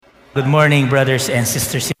Good morning, brothers and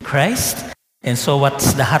sisters in Christ. And so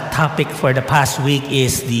what's the hot topic for the past week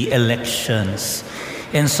is the elections.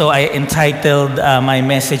 And so I entitled my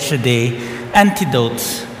message today,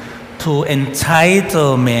 Antidotes to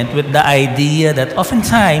Entitlement, with the idea that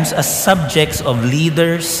oftentimes as subjects of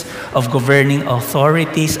leaders, of governing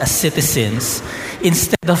authorities, as citizens,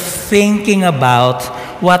 instead of thinking about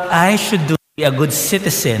what I should do to be a good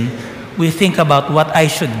citizen, we think about what I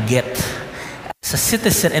should get as a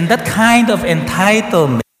citizen. And that kind of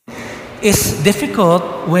entitlement is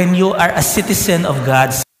difficult when you are a citizen of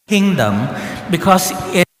God's kingdom, because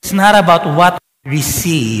it's not about what we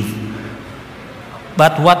receive,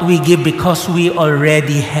 but what we give because we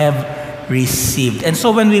already have received. And so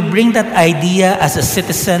when we bring that idea as a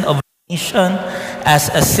citizen of a nation, as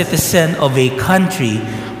a citizen of a country,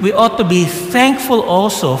 we ought to be thankful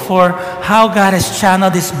also for how God has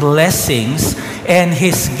channeled His blessings and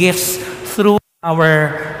His gifts through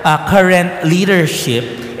our current leadership,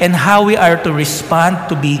 and how we are to respond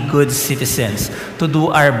to be good citizens, to do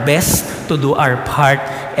our best, to do our part,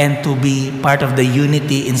 and to be part of the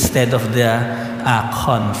unity instead of the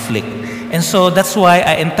conflict. And so that's why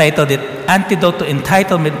I entitled it Antidote to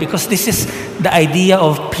Entitlement, because this is the idea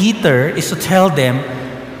of Peter, is to tell them,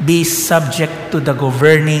 be subject to the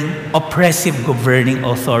oppressive governing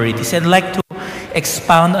authorities. I'd like to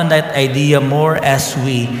expound on that idea more as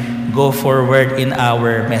we go forward in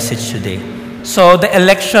our message today. So the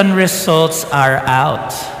election results are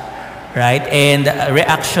out, right? And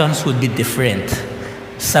reactions would be different.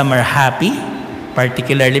 Some are happy,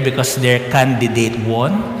 particularly because their candidate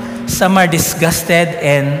won. Some are disgusted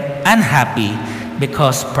and unhappy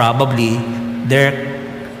because probably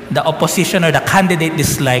the opposition or the candidate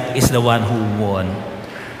disliked is the one who won,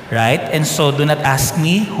 right? And so do not ask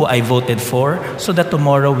me who I voted for, so that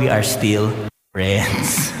tomorrow we are still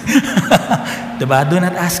friends. Diba? Do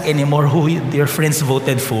not ask anymore who your friends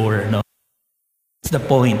voted for. No, that's the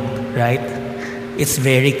point, right? It's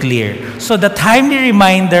very clear. So the timely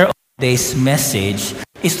reminder of today's message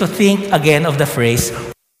is to think again of the phrase,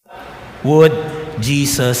 would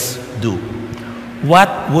Jesus do?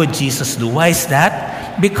 What would Jesus do? Why is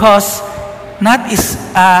that? Because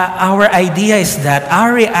our idea is that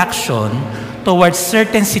our reaction towards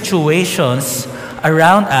certain situations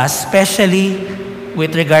around us, especially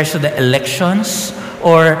with regards to the elections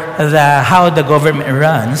or how the government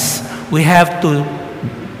runs, we have to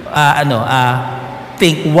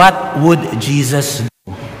think, what would Jesus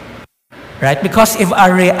do? Right? Because if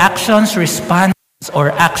our reactions, responses,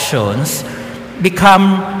 or actions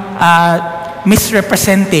become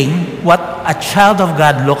misrepresenting what a child of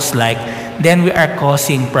God looks like, then we are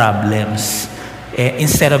causing problems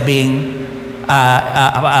instead of being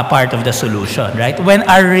a part of the solution, right? When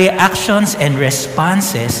our reactions and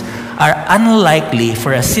responses are unlikely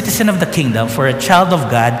for a citizen of the kingdom, for a child of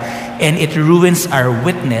God, and it ruins our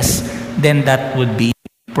witness, then that would be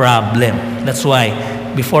a problem. That's why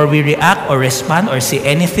before we react or respond or say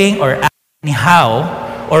anything or act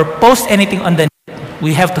anyhow or post anything on the net,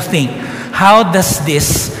 we have to think, how does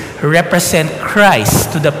this represent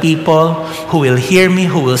Christ to the people who will hear me,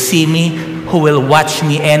 who will see me, who will watch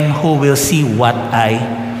me, and who will see what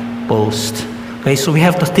I post? Okay, so we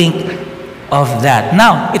have to think of that.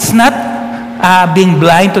 Now, it's not being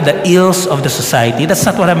blind to the ills of the society. That's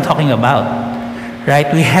not what I'm talking about,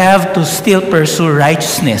 right? We have to still pursue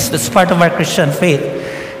righteousness. That's part of our Christian faith.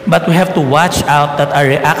 But we have to watch out that our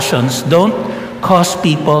reactions don't cause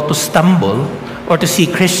people to stumble or to see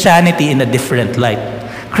Christianity in a different light.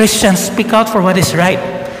 Christians speak out for what is right,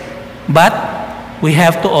 but we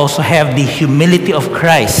have to also have the humility of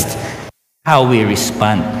Christ, how we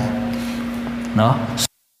respond. No? So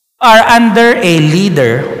you are under a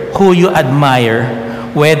leader who you admire,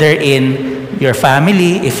 whether in your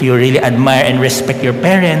family, if you really admire and respect your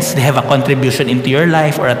parents, they have a contribution into your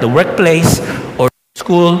life, or at the workplace, or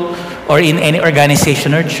school, or in any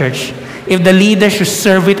organization or church. If the leaders you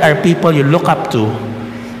serve with are people you look up to,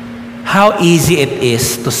 how easy it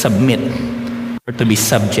is to submit or to be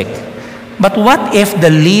subject. But what if the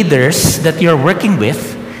leaders that you're working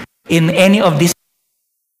with in any of these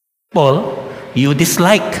people you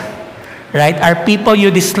dislike, right? Are people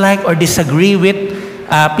you dislike or disagree with,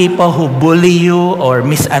 people who bully you or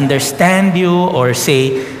misunderstand you or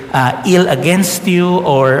say ill against you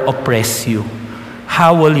or oppress you?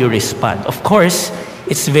 How will you respond? Of course,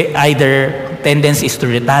 it's either tendency is to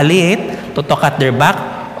retaliate, to talk at their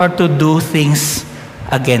back, or to do things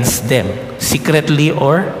against them, secretly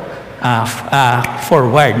or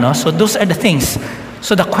forward. No? So those are the things.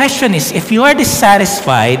 So the question is, if you are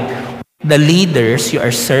dissatisfied with the leaders you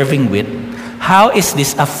are serving with, how is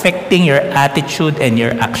this affecting your attitude and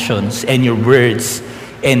your actions and your words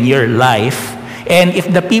and your life? And if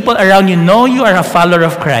the people around you know you are a follower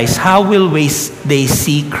of Christ, how will they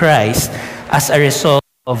see Christ as a result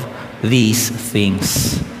of these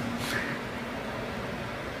things?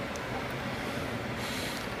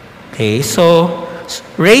 Okay, so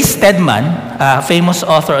Ray Stedman, a famous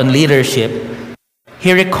author on leadership,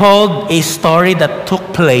 he recalled a story that took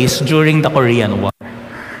place during the Korean War.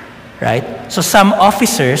 Right? So some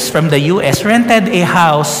officers from the U.S. rented a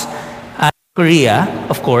house in Korea,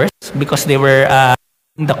 of course, because they were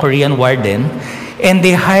in the Korean War then, and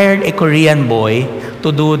they hired a Korean boy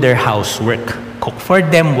to do their housework, cook for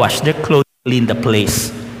them, wash their clothes, clean the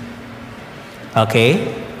place.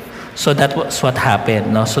 Okay? So that was what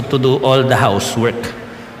happened, no? So to do all the housework.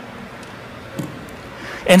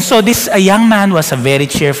 And so this young man was a very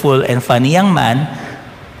cheerful and funny young man.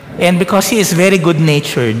 And because he is very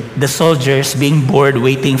good-natured, the soldiers, being bored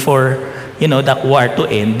waiting for, the war to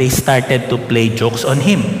end, they started to play jokes on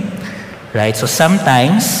him. Right? So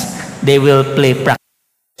sometimes they will play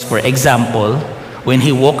practice. For example, when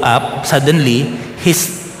he woke up, suddenly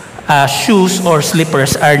his shoes or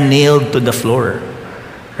slippers are nailed to the floor.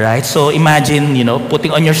 Right? So imagine,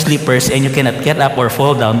 putting on your slippers and you cannot get up or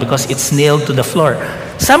fall down because it's nailed to the floor.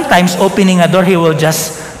 Sometimes opening a door, he will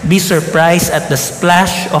just be surprised at the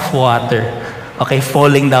splash of water,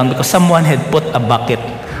 falling down because someone had put a bucket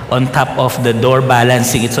on top of the door,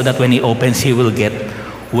 balancing it so that when he opens, he will get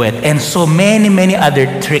wet. And so many, many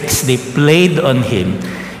other tricks they played on him.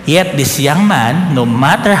 Yet this young man, no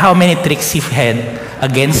matter how many tricks he had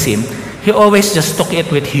against him, he always just took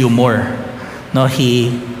it with humor. No,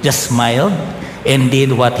 he just smiled and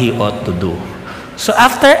did what he ought to do. So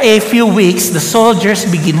after a few weeks, the soldiers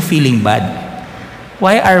begin feeling bad.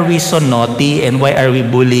 Why are we so naughty and why are we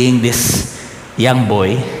bullying this young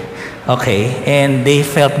boy? And they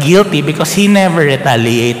felt guilty because he never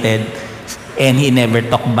retaliated and he never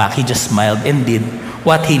talked back. He just smiled and did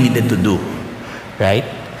what he needed to do, right?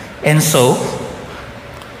 And so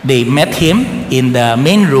they met him in the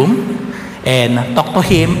main room and talked to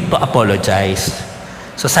him to apologize.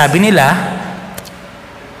 So sabi nila,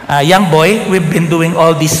 young boy, we've been doing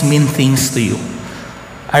all these mean things to you.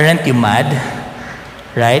 Aren't you mad?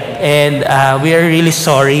 Right? And we are really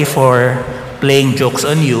sorry for playing jokes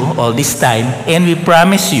on you all this time. And we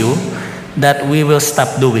promise you that we will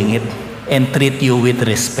stop doing it and treat you with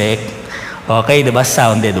respect. Okay, diba?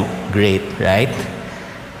 Sounded great, right?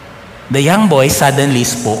 The young boy suddenly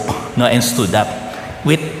spoke, and stood up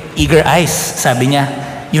with eager eyes. Sabi niya,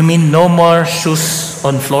 you mean no more shoes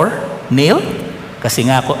on floor? Nail? Kasi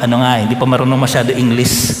nga ako, hindi pa marunong masyado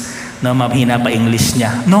English. Mahina pa English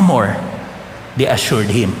niya. No more. They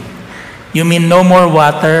assured him. You mean no more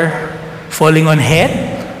water falling on head?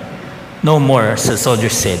 No more, the soldier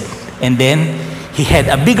said. And then he had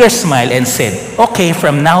a bigger smile and said, okay,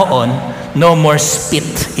 from now on, no more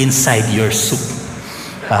spit inside your soup.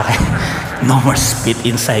 Okay? No more spit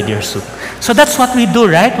inside your soup. So that's what we do,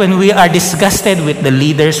 right? When we are disgusted with the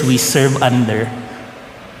leaders we serve under.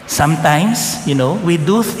 Sometimes, we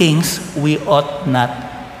do things we ought not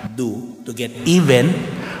do to get even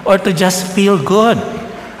or to just feel good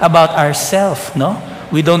about ourselves, no?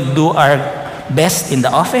 We don't do our best in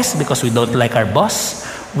the office because we don't like our boss.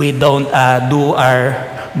 We don't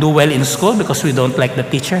do well in school because we don't like the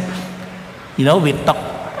teacher. We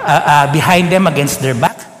talk behind them against their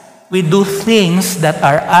back. We do things that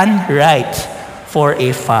are unright for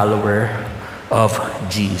a follower of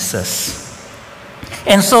Jesus.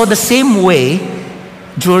 And so the same way,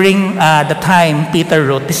 during the time Peter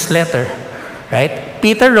wrote this letter, right?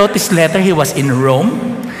 Peter wrote this letter, he was in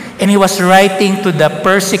Rome, and he was writing to the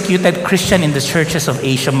persecuted Christian in the churches of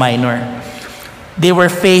Asia Minor. They were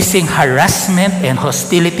facing harassment and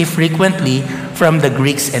hostility frequently from the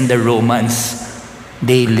Greeks and the Romans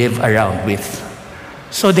they live around with.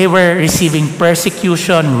 So they were receiving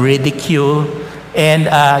persecution, ridicule, and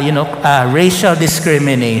racial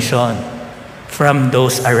discrimination from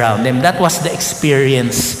those around them. That was the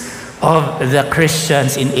experience of the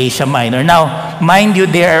Christians in Asia Minor. Now, mind you,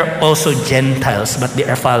 they are also Gentiles, but they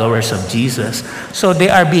are followers of Jesus. So they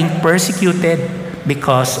are being persecuted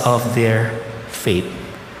because of their faith.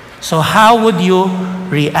 So how would you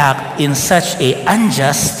react in such an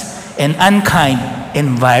unjust and unkind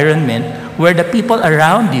environment where the people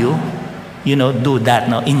around you, do that,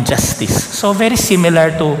 injustice? So very similar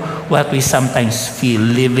to what we sometimes feel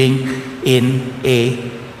living in a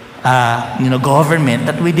government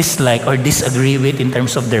that we dislike or disagree with in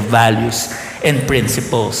terms of their values and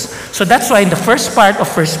principles. So that's why in the first part of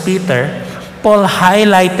 1 Peter, Paul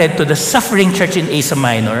highlighted to the suffering church in Asia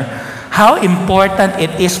Minor how important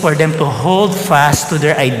it is for them to hold fast to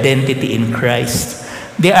their identity in Christ.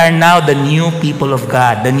 They are now the new people of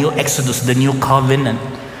God, the new Exodus, the new covenant.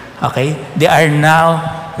 Okay? They are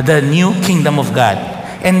now the new kingdom of God.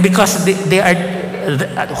 And because they are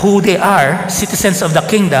who they are, citizens of the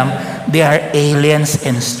kingdom, they are aliens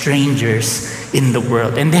and strangers in the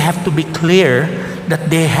world. And they have to be clear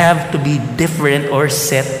that they have to be different or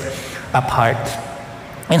set apart.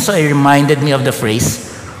 And so it reminded me of the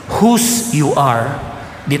phrase, whose you are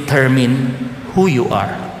determine who you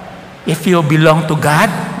are. If you belong to God,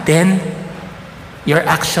 then your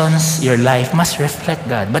actions, your life must reflect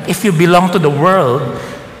God. But if you belong to the world,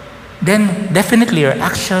 then definitely your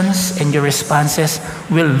actions and your responses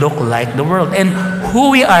will look like the world. And who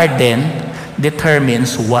we are then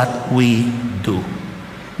determines what we do.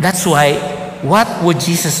 That's why, what would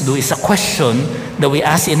Jesus do is a question that we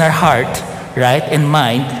ask in our heart, right, and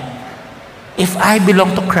mind. If I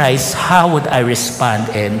belong to Christ, how would I respond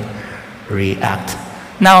and react?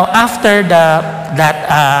 Now, after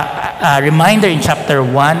that reminder in chapter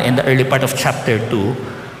 1 and the early part of chapter 2,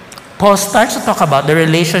 Paul starts to talk about the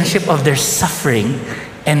relationship of their suffering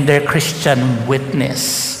and their Christian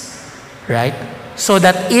witness, right? So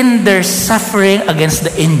that in their suffering against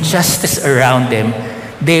the injustice around them,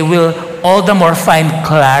 they will all the more find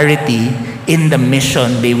clarity in the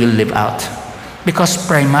mission they will live out. Because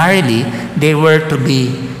primarily, they were to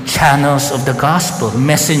be channels of the gospel,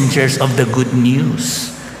 messengers of the good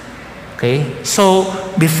news. Okay? So,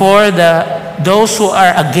 before those who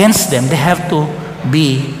are against them, they have to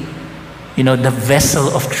be, the vessel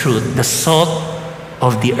of truth, the salt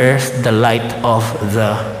of the earth, the light of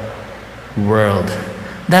the world.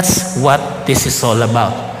 That's what this is all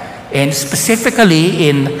about. And specifically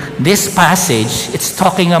in this passage, it's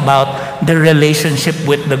talking about the relationship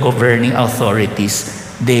with the governing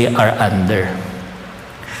authorities they are under.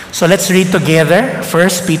 So let's read together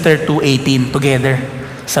 1 Peter 2:18 together.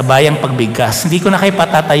 Sa bayang pagbigkas. Hindi ko na kayo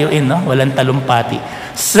patatayuin, no? Walang talumpati.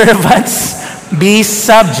 Servants, be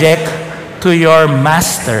subject to your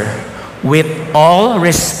master with all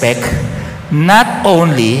respect, not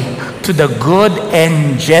only to the good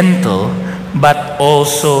and gentle, but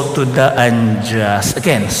also to the unjust.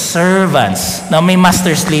 Again, servants. Now, may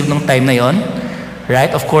master-slave nung time na yon, right?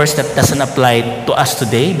 Of course, that doesn't apply to us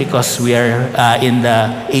today because we are in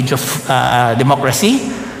the age of democracy.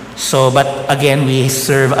 So, but again, we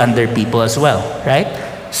serve under people as well, right?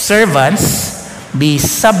 Servants, be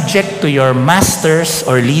subject to your masters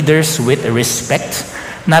or leaders with respect,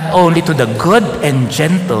 not only to the good and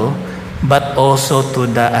gentle, but also to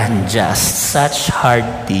the unjust. Such hard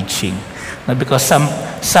teaching. Because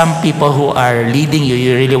some people who are leading you,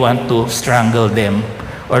 you really want to strangle them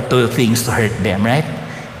or do things to hurt them, right?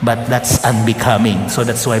 But that's unbecoming. So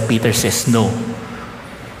that's why Peter says, no,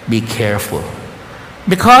 be careful.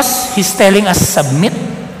 Because he's telling us submit,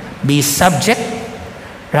 be subject,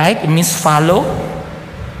 right? It means follow,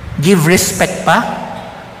 give respect pa.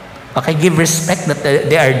 Okay, give respect that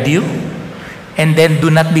they are due. And then do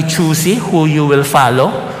not be choosy who you will follow.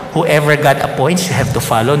 Whoever God appoints, you have to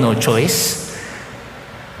follow, no choice.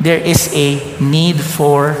 There is a need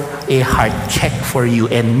for a heart check for you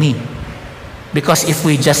and me. Because if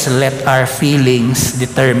we just let our feelings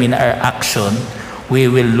determine our action, we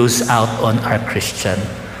will lose out on our Christian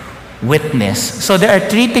witness. So there are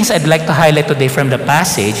three things I'd like to highlight today from the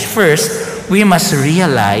passage. First, we must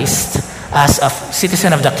realize as a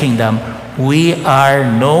citizen of the kingdom, we are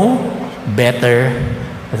no better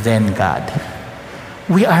than God.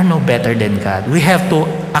 We are no better than God. We have to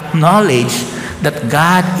acknowledge that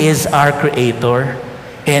God is our creator,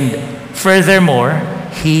 and furthermore,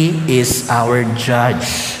 He is our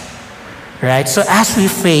judge. Right? So as we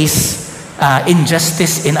face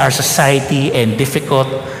injustice in our society and difficult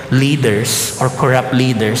leaders or corrupt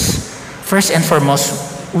leaders, first and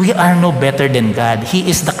foremost, we are no better than God. He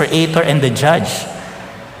is the creator and the judge.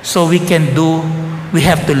 So we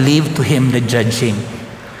have to leave to Him the judging.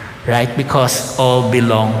 Right? Because all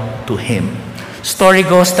belong to Him. Story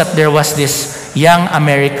goes that there was this young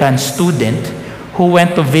American student who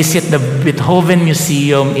went to visit the Beethoven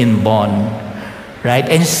Museum in Bonn. Right?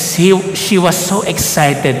 And she was so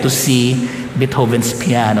excited to see Beethoven's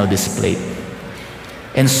piano displayed.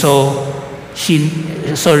 And so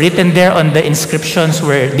written there on the inscriptions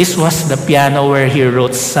where this was the piano where he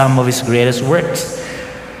wrote some of his greatest works.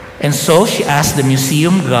 And so she asked the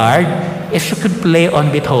museum guard if she could play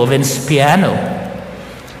on Beethoven's piano.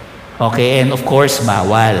 Okay, and of course,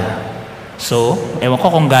 bawal. So, ewan ko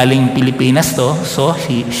kung galing Pilipinas to, so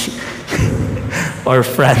she or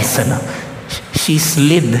France, she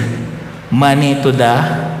slid money to the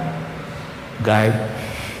guard.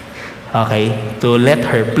 okay, to let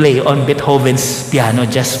her play on Beethoven's piano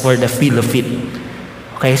just for the feel of it.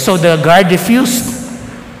 Okay, so the guard refused.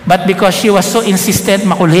 But because she was so insistent,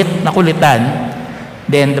 nakulitan,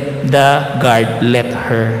 then the guard let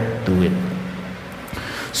her do it.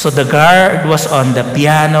 So the guard was on the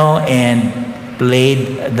piano and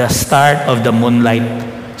played the start of the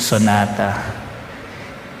Moonlight Sonata.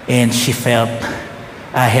 And she felt,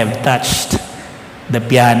 I have touched the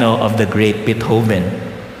piano of the great Beethoven.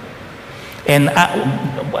 And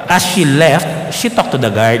as she left, she talked to the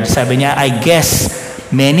guard. Sabi niya, I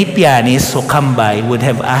guess many pianists who come by would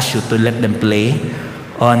have asked you to let them play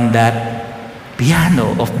on that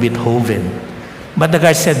piano of Beethoven. But the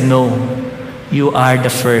guard said, no, you are the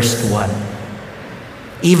first one.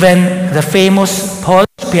 Even the famous Polish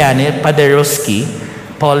pianist, Paderewski,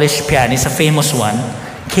 Polish pianist, a famous one,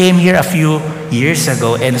 came here a few years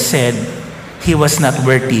ago and said he was not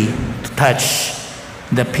worthy to touch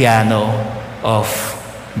the piano of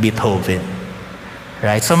Beethoven.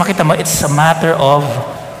 Right? So makita mo, it's a matter of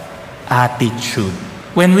attitude.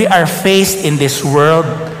 When we are faced in this world,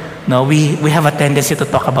 no, we have a tendency to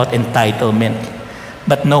talk about entitlement.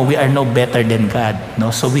 But no, we are no better than God. No?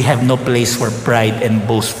 So we have no place for pride and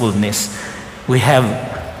boastfulness. We have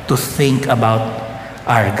to think about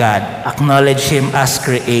our God. Acknowledge Him as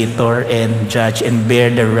Creator and Judge and bear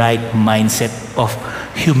the right mindset of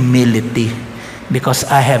humility. Because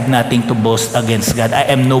I have nothing to boast against God. I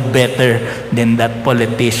am no better than that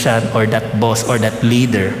politician or that boss or that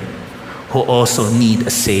leader who also need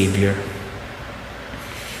a Savior.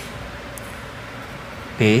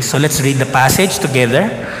 Okay, so let's read the passage together.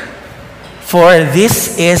 For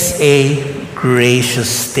this is a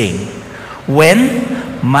gracious thing, when,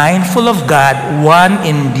 mindful of God, one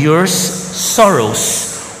endures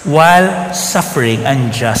sorrows while suffering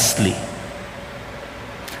unjustly.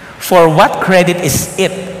 For what credit is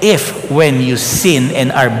it if, when you sin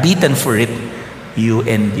and are beaten for it, you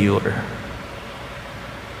endure?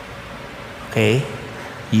 Okay?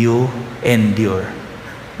 You endure.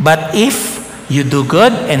 But if you do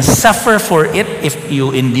good and suffer for it, if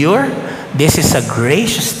you endure, this is a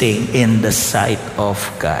gracious thing in the sight of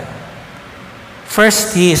God.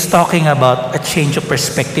 First, he is talking about a change of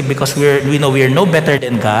perspective because we know we are no better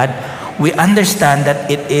than God. We understand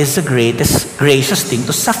that it is the greatest, gracious thing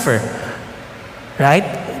to suffer. Right?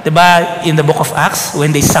 Diba, in the book of Acts,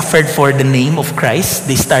 when they suffered for the name of Christ,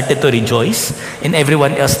 they started to rejoice and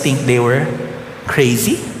everyone else think they were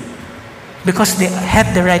crazy because they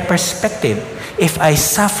had the right perspective. If I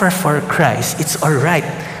suffer for Christ, it's all right.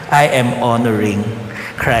 I am honoring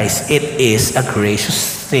Christ. It is a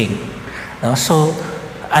gracious thing. No? So,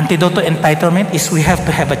 antidote to entitlement is we have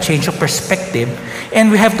to have a change of perspective and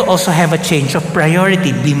we have to also have a change of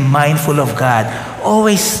priority. Be mindful of God.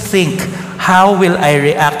 Always think, how will I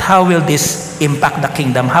react? How will this impact the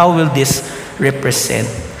kingdom? How will this represent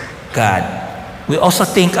God? We also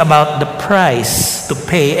think about the price to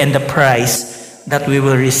pay and the price that we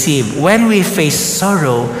will receive. When we face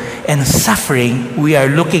sorrow and suffering, we are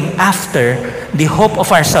looking after the hope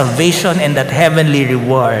of our salvation and that heavenly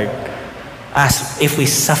reward as if we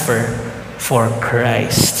suffer for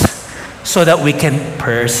Christ so that we can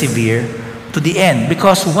persevere to the end.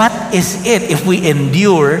 Because what is it if we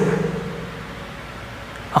endure,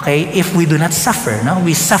 okay, if we do not suffer? No?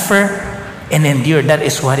 We suffer and endure. That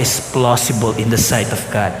is what is plausible in the sight of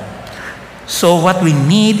God. So what we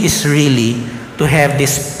need is really to have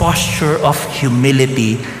this posture of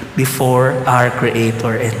humility before our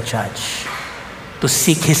Creator and Judge. To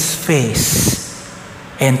seek His face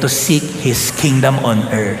and to seek His kingdom on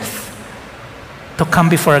earth. To come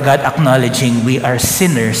before God acknowledging we are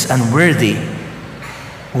sinners, unworthy.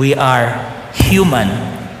 We are human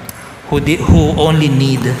who only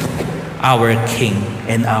need our King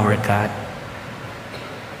and our God.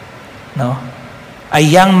 No? A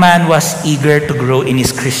young man was eager to grow in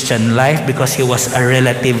his Christian life because he was a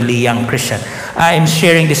relatively young Christian. I am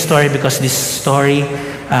sharing this story because this story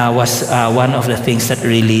was one of the things that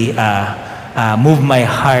really moved my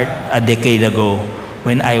heart a decade ago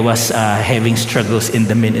when I was having struggles in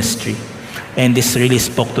the ministry. And this really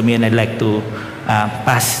spoke to me, and I'd like to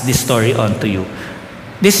pass this story on to you.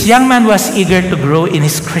 This young man was eager to grow in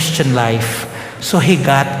his Christian life, so he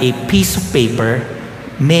got a piece of paper,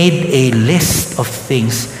 made a list of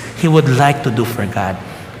things he would like to do for God.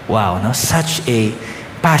 Wow, no? Such a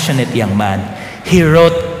passionate young man. He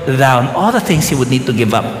wrote down all the things he would need to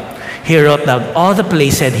give up. He wrote down all the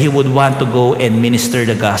places he would want to go and minister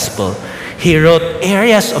the gospel. He wrote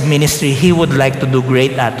areas of ministry he would like to do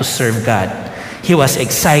great at to serve God. He was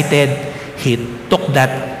excited. He took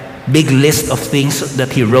that big list of things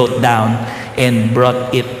that he wrote down and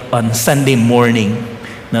brought it on Sunday morning,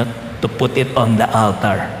 no, to put it on the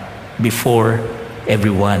altar before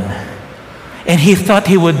everyone. And he thought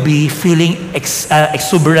he would be feeling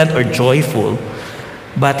exuberant or joyful,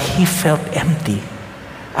 but he felt empty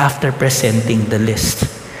after presenting the list.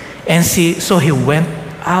 And so he went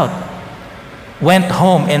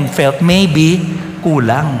home and felt maybe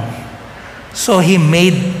kulang. So he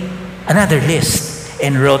made another list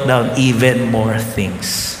and wrote down even more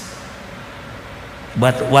things.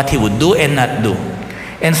 But what he would do and not do.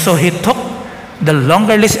 And so he took the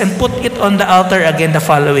longer list and put it on the altar again the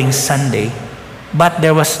following Sunday. But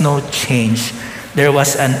there was no change. There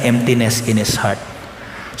was an emptiness in his heart.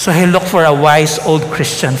 So he looked for a wise old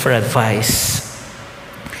Christian for advice.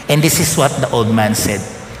 And this is what the old man said.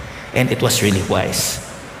 And it was really wise.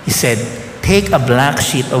 He said, take a blank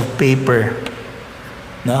sheet of paper,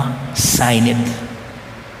 no? Sign it,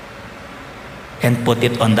 and put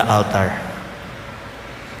it on the altar.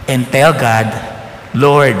 And tell God,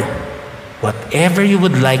 Lord, whatever you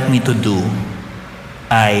would like me to do,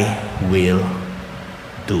 I will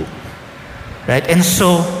do. Right? And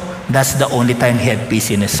so, that's the only time he had peace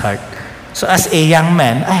in his heart. So as a young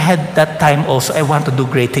man, I had that time also. I want to do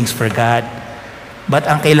great things for God. But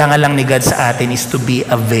ang kailangan lang ni God sa atin is to be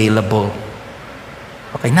available.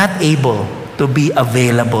 Okay, not able, to be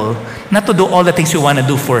available. Not to do all the things we want to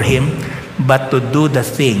do for Him, but to do the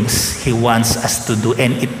things He wants us to do.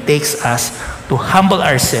 And it takes us to humble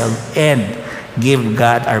ourselves and give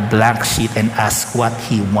God our blank sheet and ask what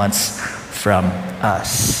He wants from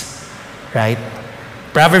us. Right?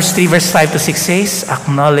 Proverbs 3 verse 5 to 6 says,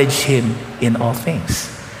 acknowledge Him in all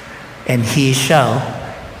things, and He shall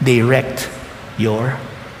direct your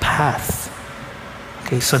path.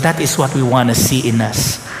 Okay, so that is what we want to see in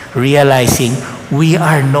us. Realizing we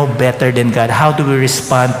are no better than God. How do we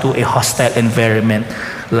respond to a hostile environment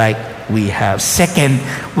like we have? Second,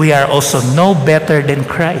 we are also no better than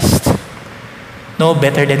Christ. No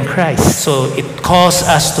better than Christ. So it calls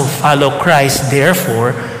us to follow Christ,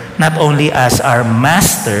 therefore, not only as our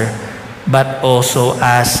master, but also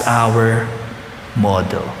as our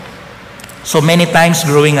model. So many times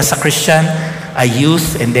growing as a Christian, a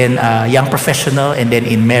youth, and then a young professional, and then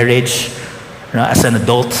in marriage, as an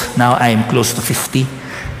adult, now I'm close to 50.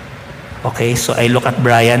 Okay, so I look at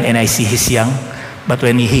Brian and I see he's young, but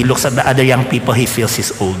when he looks at the other young people, he feels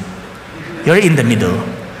he's old. You're in the middle.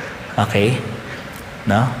 Okay?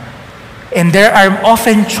 No? And there are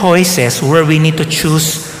often choices where we need to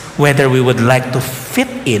choose whether we would like to fit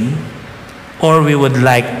in or we would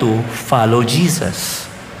like to follow Jesus.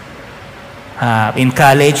 In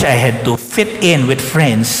college, I had to fit in with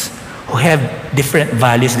friends who have different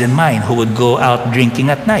values than mine, who would go out drinking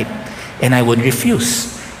at night, and I would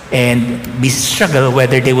refuse and be struggle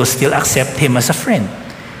whether they will still accept him as a friend.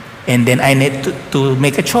 And then I need to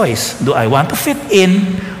make a choice. Do I want to fit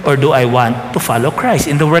in or do I want to follow Christ?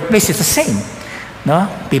 In the workplace, it's the same. No?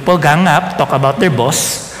 People gang up, talk about their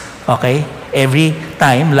boss. Okay? Every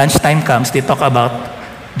time lunchtime comes, they talk about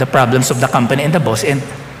the problems of the company and the boss. And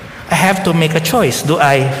I have to make a choice. Do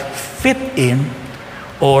I fit in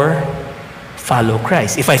or follow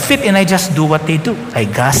Christ? If I fit in, I just do what they do. I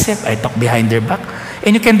gossip, I talk behind their back.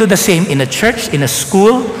 And you can do the same in a church, in a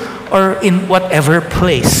school, or in whatever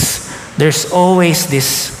place. There's always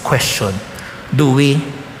this question. Do we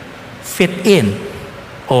fit in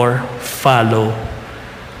or follow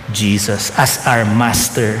Jesus as our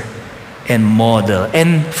master and model?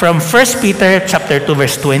 And from 1 Peter chapter 2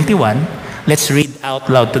 verse 21, let's read out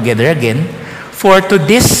loud together again. For to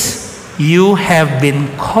this you have been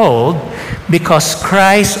called, because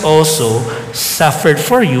Christ also suffered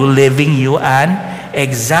for you, leaving you an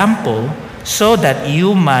example so that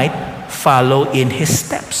you might follow in his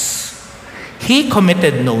steps. He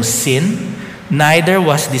committed no sin, neither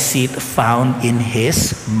was deceit found in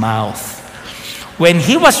his mouth. When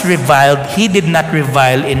he was reviled, he did not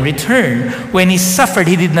revile in return. When he suffered,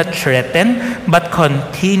 he did not threaten, but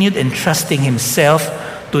continued entrusting himself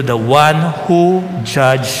to the one who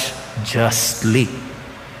judged justly.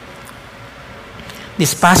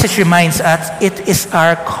 This passage reminds us it is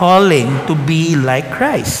our calling to be like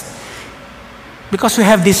Christ. Because we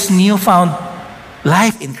have this newfound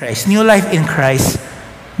life in Christ, new life in Christ,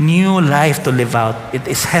 new life to live out. It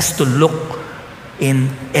has to look in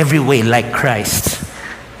every way like Christ,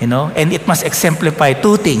 and it must exemplify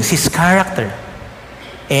two things: his character,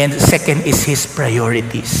 and second is his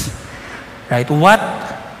priorities. Right? What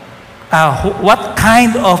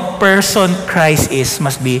kind of person Christ is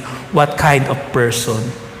must be what kind of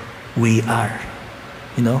person we are.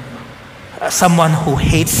 Someone who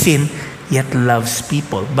hates sin yet loves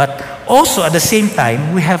people. But also at the same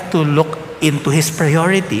time, we have to look into his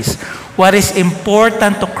priorities. What is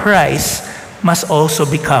important to Christ must also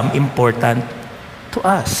become important to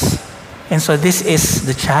us. And so this is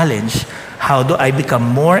the challenge. How do I become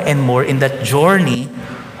more and more in that journey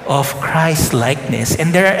of Christ-likeness?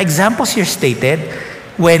 And there are examples here stated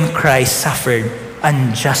when Christ suffered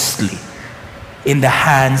unjustly in the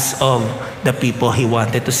hands of the people he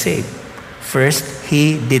wanted to save. First,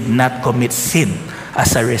 he did not commit sin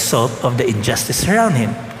as a result of the injustice around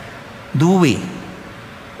him. Do we?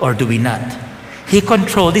 Or do we not? He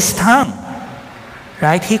controlled his tongue.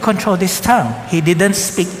 Right? He controlled his tongue. He didn't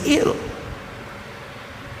speak ill.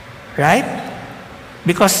 Right?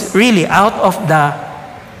 Because really, out of the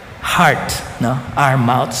heart, our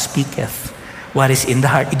mouth speaketh. What is in the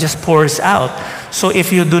heart, it just pours out. So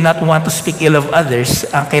if you do not want to speak ill of others,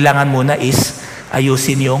 ang kailangan muna is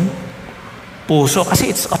ayusin yung puso. Kasi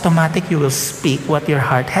it's automatic, you will speak what your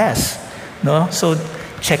heart has. So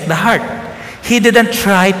check the heart. He didn't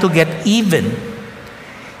try to get even.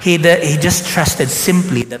 He just trusted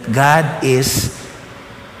simply that God is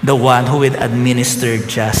the one who will administer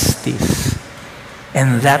justice.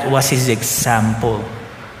 And that was his example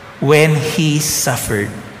when he suffered,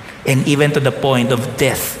 and even to the point of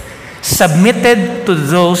death, submitted to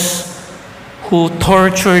those who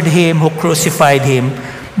tortured him, who crucified him,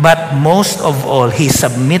 but most of all, he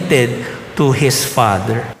submitted to his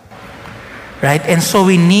Father. Right? And so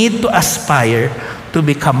we need to aspire to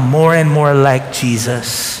become more and more like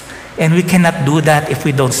Jesus. And we cannot do that if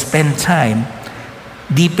we don't spend time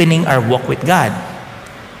deepening our walk with God.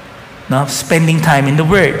 Spending time in the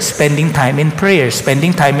Word, spending time in prayer,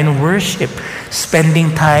 spending time in worship,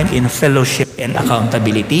 spending time in fellowship and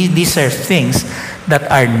accountability. These are things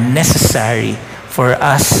that are necessary for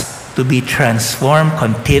us to be transformed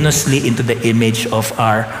continuously into the image of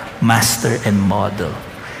our Master and Model.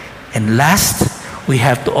 And last, we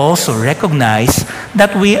have to also recognize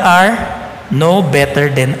that we are no better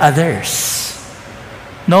than others.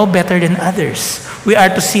 No better than others. We are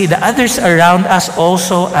to see the others around us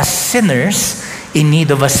also as sinners in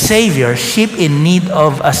need of a Savior, sheep in need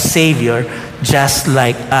of a Savior, just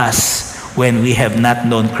like us when we have not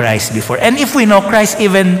known Christ before. And if we know Christ,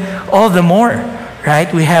 even all the more,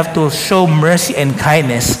 right? We have to show mercy and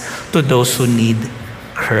kindness to those who need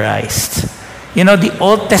Christ. The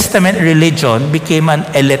Old Testament religion became an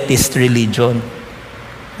elitist religion.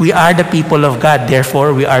 We are the people of God,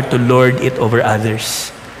 therefore we are to lord it over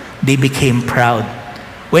others. They became proud.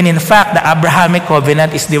 When in fact, the Abrahamic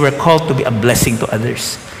covenant is they were called to be a blessing to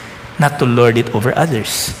others, not to lord it over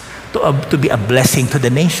others, to be a blessing to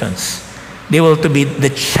the nations. They were to be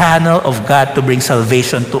the channel of God to bring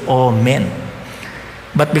salvation to all men.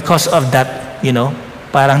 But because of that,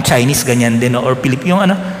 parang Chinese ganyan din, or Filipino,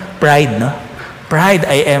 pride, Pride,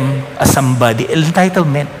 I am a somebody.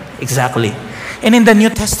 Entitlement, exactly. And in the New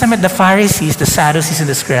Testament, the Pharisees, the Sadducees, and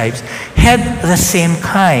the scribes had the same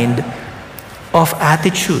kind of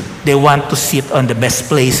attitude. They want to sit on the best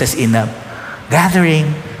places in a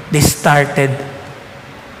gathering. They started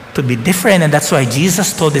to be different, and that's why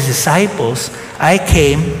Jesus told his disciples, I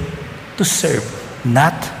came to serve,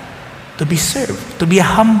 not to be served, to be a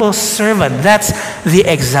humble servant. That's the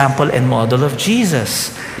example and model of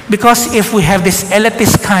Jesus. Because if we have this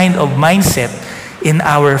elitist kind of mindset in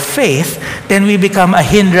our faith, then we become a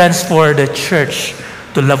hindrance for the church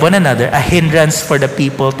to love one another, a hindrance for the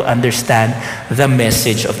people to understand the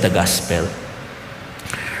message of the gospel.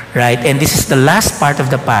 Right? And this is the last part of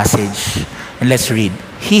the passage. And let's read.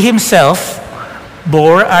 He himself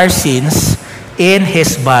bore our sins in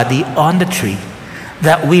his body on the tree,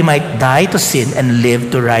 that we might die to sin and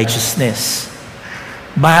live to righteousness.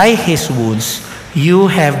 By his wounds you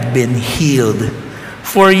have been healed.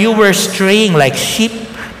 For you were straying like sheep,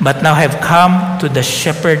 but now have come to the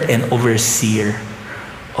shepherd and overseer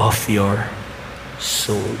of your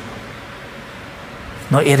soul.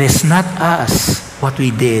 No, it is not us, what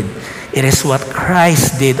we did. It is what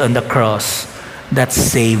Christ did on the cross that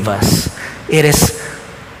saved us. It is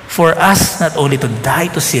for us not only to die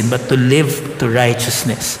to sin, but to live to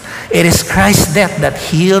righteousness. It is Christ's death that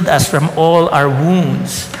healed us from all our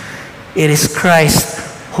wounds. It is Christ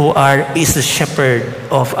who is the shepherd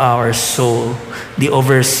of our soul, the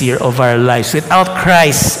overseer of our lives. Without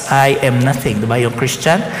Christ, I am nothing. Diba yung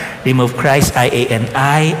Christian? Remove Christ, I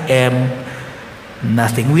am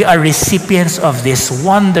nothing. We are recipients of this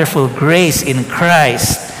wonderful grace in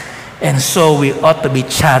Christ. And so we ought to be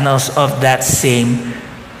channels of that same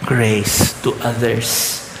grace to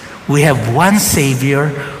others. We have one Savior,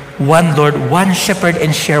 one Lord, one shepherd,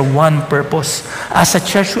 and share one purpose. As a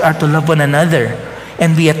church, we are to love one another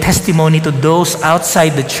and be a testimony to those outside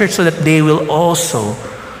the church so that they will also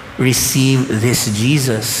receive this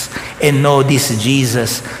Jesus and know this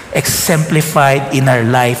Jesus exemplified in our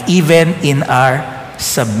life, even in our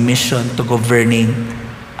submission to governing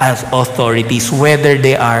as authorities, whether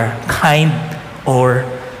they are kind or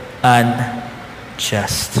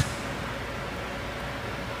unjust.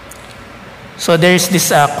 So there's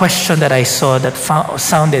this question that I saw that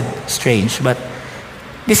sounded strange, but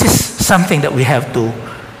this is something that we have to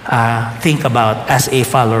think about as a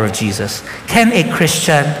follower of Jesus. Can a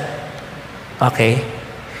Christian,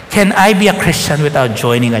 can I be a Christian without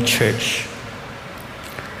joining a church?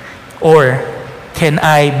 Or can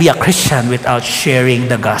I be a Christian without sharing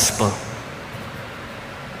the gospel?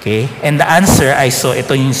 Okay? And the answer I saw,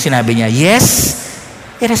 ito yung sinabi niya, yes,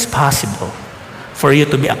 it is possible for you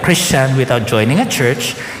to be a Christian without joining a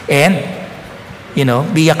church and,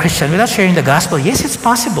 be a Christian without sharing the gospel. Yes, it's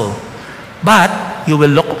possible. But you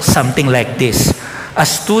will look something like this. A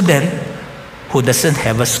student who doesn't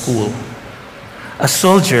have a school. A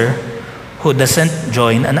soldier who doesn't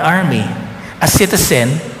join an army. A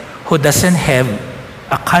citizen who doesn't have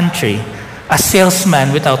a country. A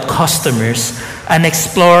salesman without customers. An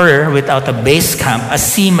explorer without a base camp. A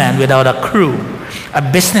seaman without a crew. A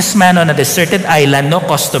businessman on a deserted island, no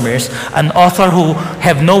customers. An author who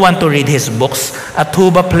have no one to read his books. A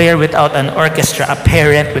tuba player without an orchestra. A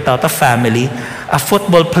parent without a family. A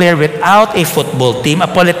football player without a football team. A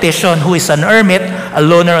politician who is an hermit, a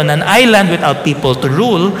loner on an island without people to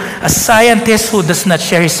rule. A scientist who does not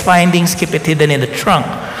share his findings, keep it hidden in the trunk.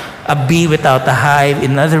 A bee without a hive.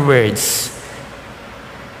 In other words,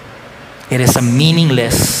 it is a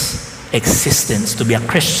meaningless existence to be a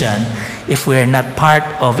Christian if we are not part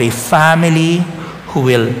of a family who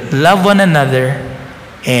will love one another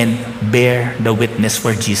and bear the witness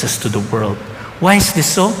for Jesus to the world. Why is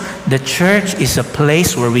this so? The church is a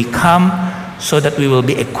place where we come so that we will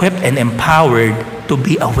be equipped and empowered to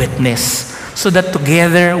be a witness. So that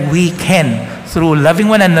together we can, through loving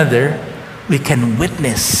one another, we can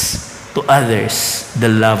witness to others the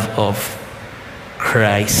love of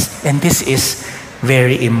Christ. And this is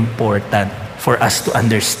very important for us to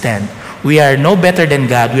understand. We are no better than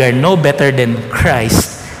God. We are no better than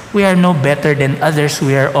Christ. We are no better than others.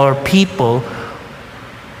 We are all people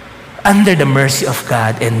under the mercy of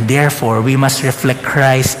God, and therefore we must reflect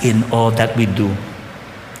Christ in all that we do.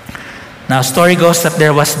 Now, story goes that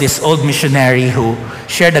there was this old missionary who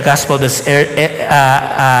shared the gospel to this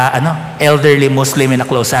elderly Muslim in a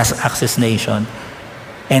close access nation.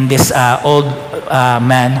 And this old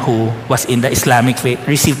man who was in the Islamic faith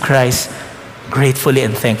received Christ gratefully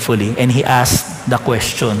and thankfully. And he asked the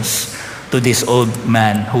questions to this old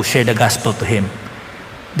man who shared the gospel to him.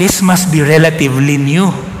 This must be relatively new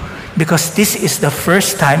because this is the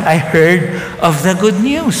first time I heard of the good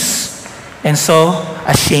news. And so,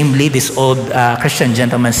 ashamedly, this old Christian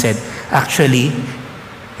gentleman said, actually,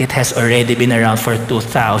 it has already been around for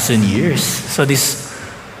 2,000 years. So this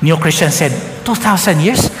new Christian said, 2,000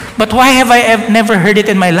 years? But why have I never heard it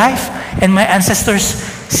in my life? And my ancestors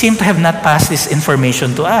seem to have not passed this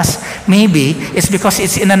information to us. Maybe it's because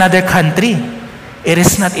it's in another country. It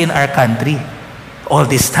is not in our country all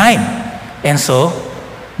this time. And so,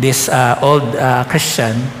 this old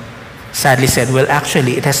Christian sadly said, well,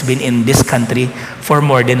 actually, it has been in this country for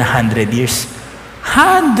more than 100 years.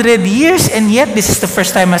 100 years, and yet this is the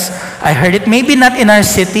first time as I heard it. Maybe not in our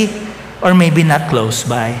city, or maybe not close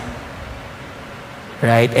by.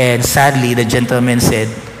 Right? And sadly, the gentleman said,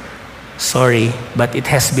 sorry, but it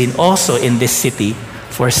has been also in this city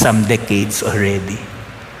for some decades already.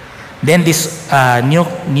 Then this new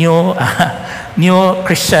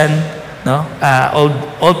Christian,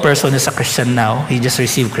 old person is a Christian now, he just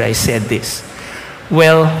received Christ, said this.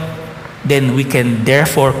 Well, then we can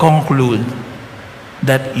therefore conclude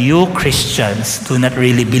that you Christians do not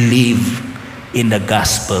really believe in the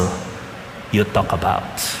gospel you talk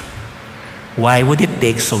about. Why would it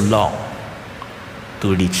take so long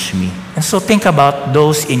to reach me? And so think about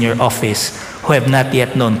those in your office who have not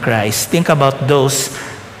yet known Christ. Think about those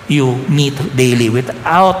you meet daily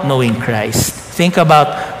without knowing Christ. Think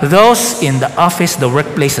about those in the office, the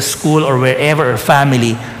workplace, the school, or wherever, or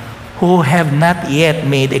family who have not yet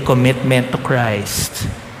made a commitment to Christ.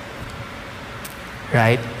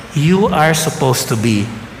 Right? You are supposed to be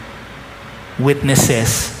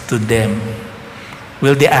witnesses to them.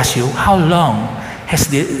 Will they ask you, how long has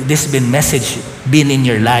this message been in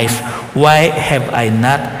your life? Why have I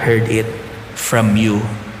not heard it from you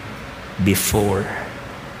before?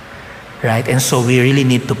 Right? And so we really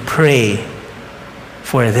need to pray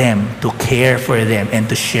for them, to care for them, and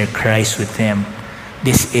to share Christ with them.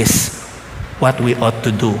 This is what we ought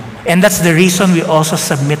to do. And that's the reason we also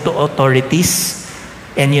submit to authorities.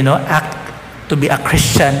 and act to be a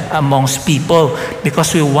Christian amongst people,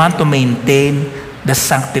 because we want to maintain the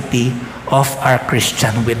sanctity of our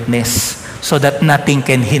Christian witness so that nothing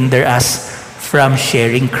can hinder us from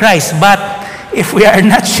sharing Christ. But if we are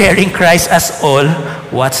not sharing Christ as all,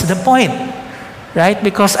 what's the point? Right?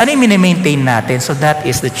 Because ano yung mini-maintain natin? So that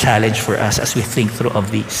is the challenge for us as we think through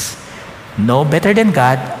of these. No better than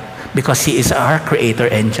God, because He is our creator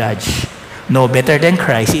and judge. No better than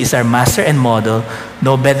Christ. He is our master and model.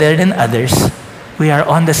 No better than others. We are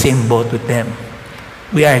on the same boat with them.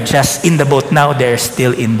 We are just in the boat now. They're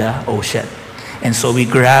still in the ocean. And so we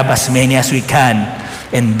grab as many as we can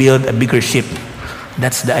and build a bigger ship.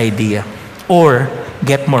 That's the idea. Or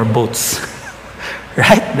get more boats.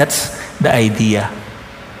 Right? That's the idea.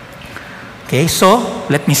 Okay, so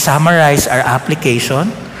let me summarize our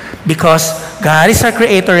application. Because God is our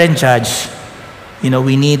creator and judge,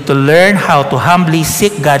 we need to learn how to humbly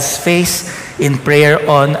seek God's face in prayer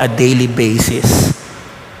on a daily basis.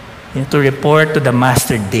 To report to the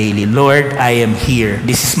Master daily, Lord, I am here.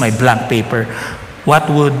 This is my blank paper. What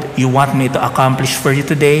would you want me to accomplish for you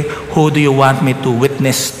today? Who do you want me to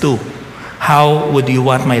witness to? How would you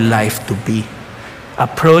want my life to be?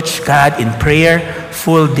 Approach God in prayer,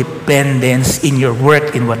 full dependence in your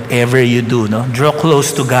work, in whatever you do. No? Draw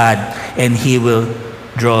close to God, and He will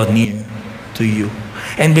draw near to you.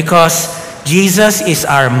 And because Jesus is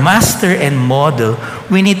our master and model,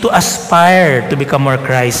 we need to aspire to become more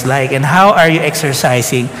Christ-like. And how are you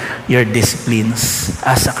exercising your disciplines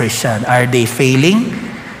as a Christian? Are they failing?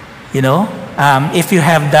 If you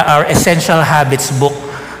have our Essential Habits book,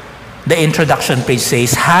 the introduction page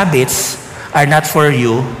says, habits are not for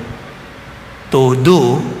you to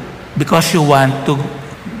do because you want to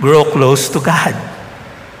grow close to God.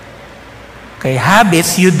 Okay,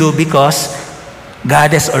 habits you do because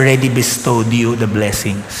God has already bestowed you the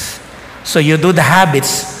blessings. So you do the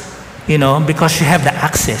habits, because you have the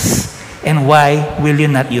access. And why will you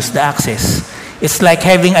not use the access? It's like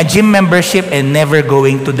having a gym membership and never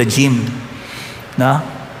going to the gym. No?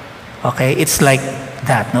 Okay, it's like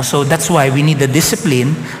that. No? So that's why we need the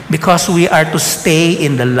discipline, because we are to stay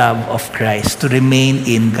in the love of Christ, to remain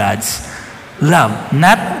in God's love,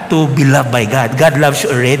 not to be loved by God. God loves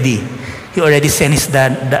you already. He already sent His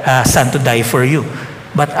Son to die for you.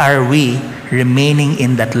 But are we remaining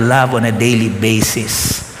in that love on a daily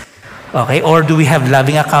basis? Okay, or do we have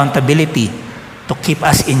loving accountability to keep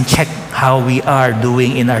us in check how we are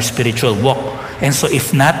doing in our spiritual walk? And so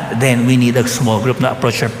if not, then we need a small group. Now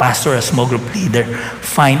approach your pastor, a small group leader.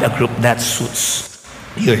 Find a group that suits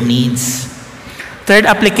your needs. Third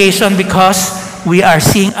application, because we are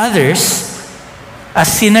seeing others as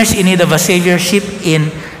sinners in need of a saviorship,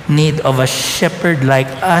 in need of a shepherd like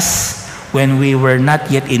us when we were not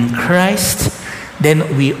yet in Christ,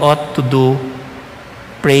 then we ought to do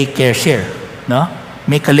pray, care, share. No?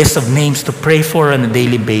 Make a list of names to pray for on a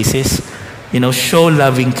daily basis. Show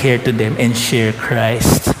loving care to them and share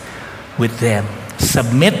Christ with them.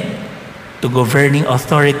 Submit to governing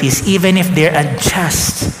authorities even if they're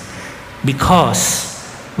unjust, because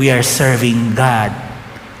we are serving God.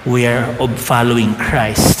 We are following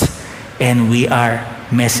Christ, and we are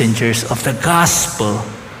messengers of the gospel.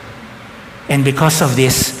 And because of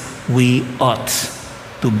this, we ought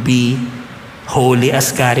to be holy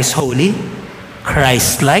as God is holy,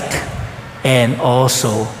 Christ-like, and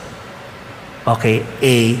also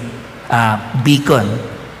a beacon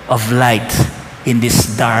of light in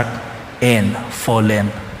this dark and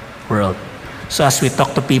fallen world. So as we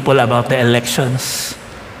talk to people about the elections,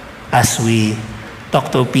 as we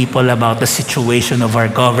talk to people about the situation of our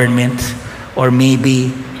government, or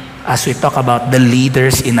maybe as we talk about the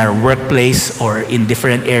leaders in our workplace or in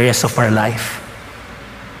different areas of our life,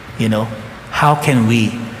 how can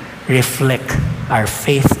we reflect our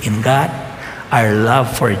faith in God, our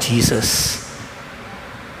love for Jesus,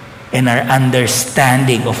 and our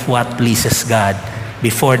understanding of what pleases God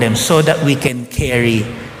before them, so that we can carry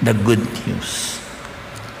the good news?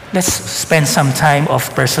 Let's spend some time of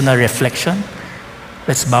personal reflection.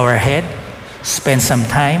 Let's bow our head, spend some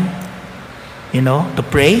time, to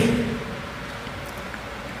pray.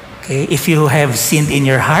 Okay, if you have sinned in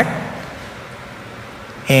your heart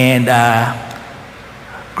and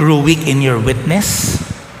grew weak in your witness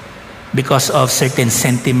because of certain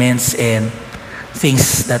sentiments and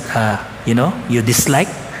things that you dislike,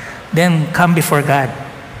 then come before God.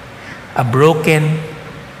 A broken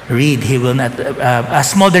reed He will not, a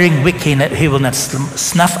smoldering wick He will not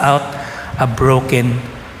snuff out. A broken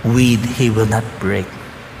weed He will not break.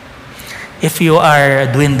 If you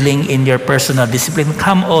are dwindling in your personal discipline,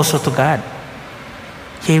 come also to God.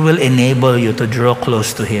 He will enable you to draw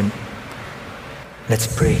close to Him. Let's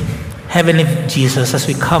pray. Heavenly Jesus, as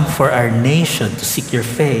we come for our nation to seek your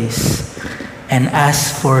face and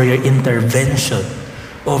ask for your intervention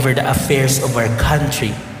over the affairs of our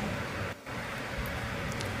country,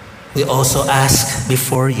 we also ask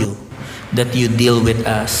before you that you deal with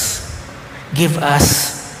us. Give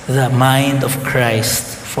us the mind of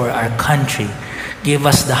Christ for our country. Give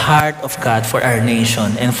us the heart of God for our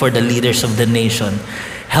nation and for the leaders of the nation.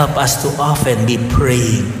 Help us to often be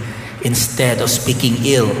praying instead of speaking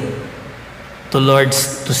ill.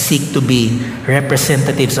 To seek to be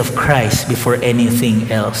representatives of Christ before anything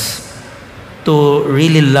else. To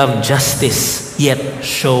really love justice, yet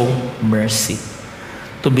show mercy.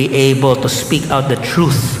 To be able to speak out the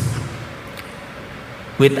truth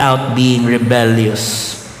without being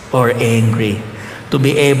rebellious or angry. To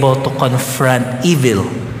be able to confront evil,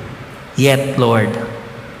 yet, Lord,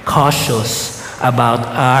 cautious about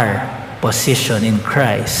our position in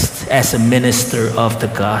Christ as a minister of the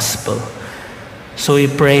gospel. So we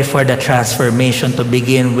pray for the transformation to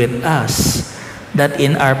begin with us, that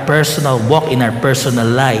in our personal walk, in our personal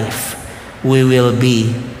life, we will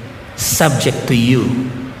be subject to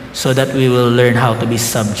you, so that we will learn how to be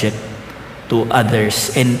subject to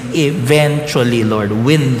others, and eventually, Lord,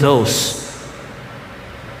 win those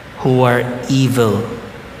who are evil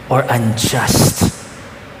or unjust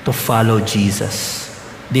to follow Jesus.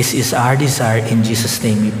 This is our desire. In Jesus'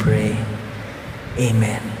 name we pray.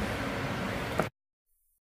 Amen.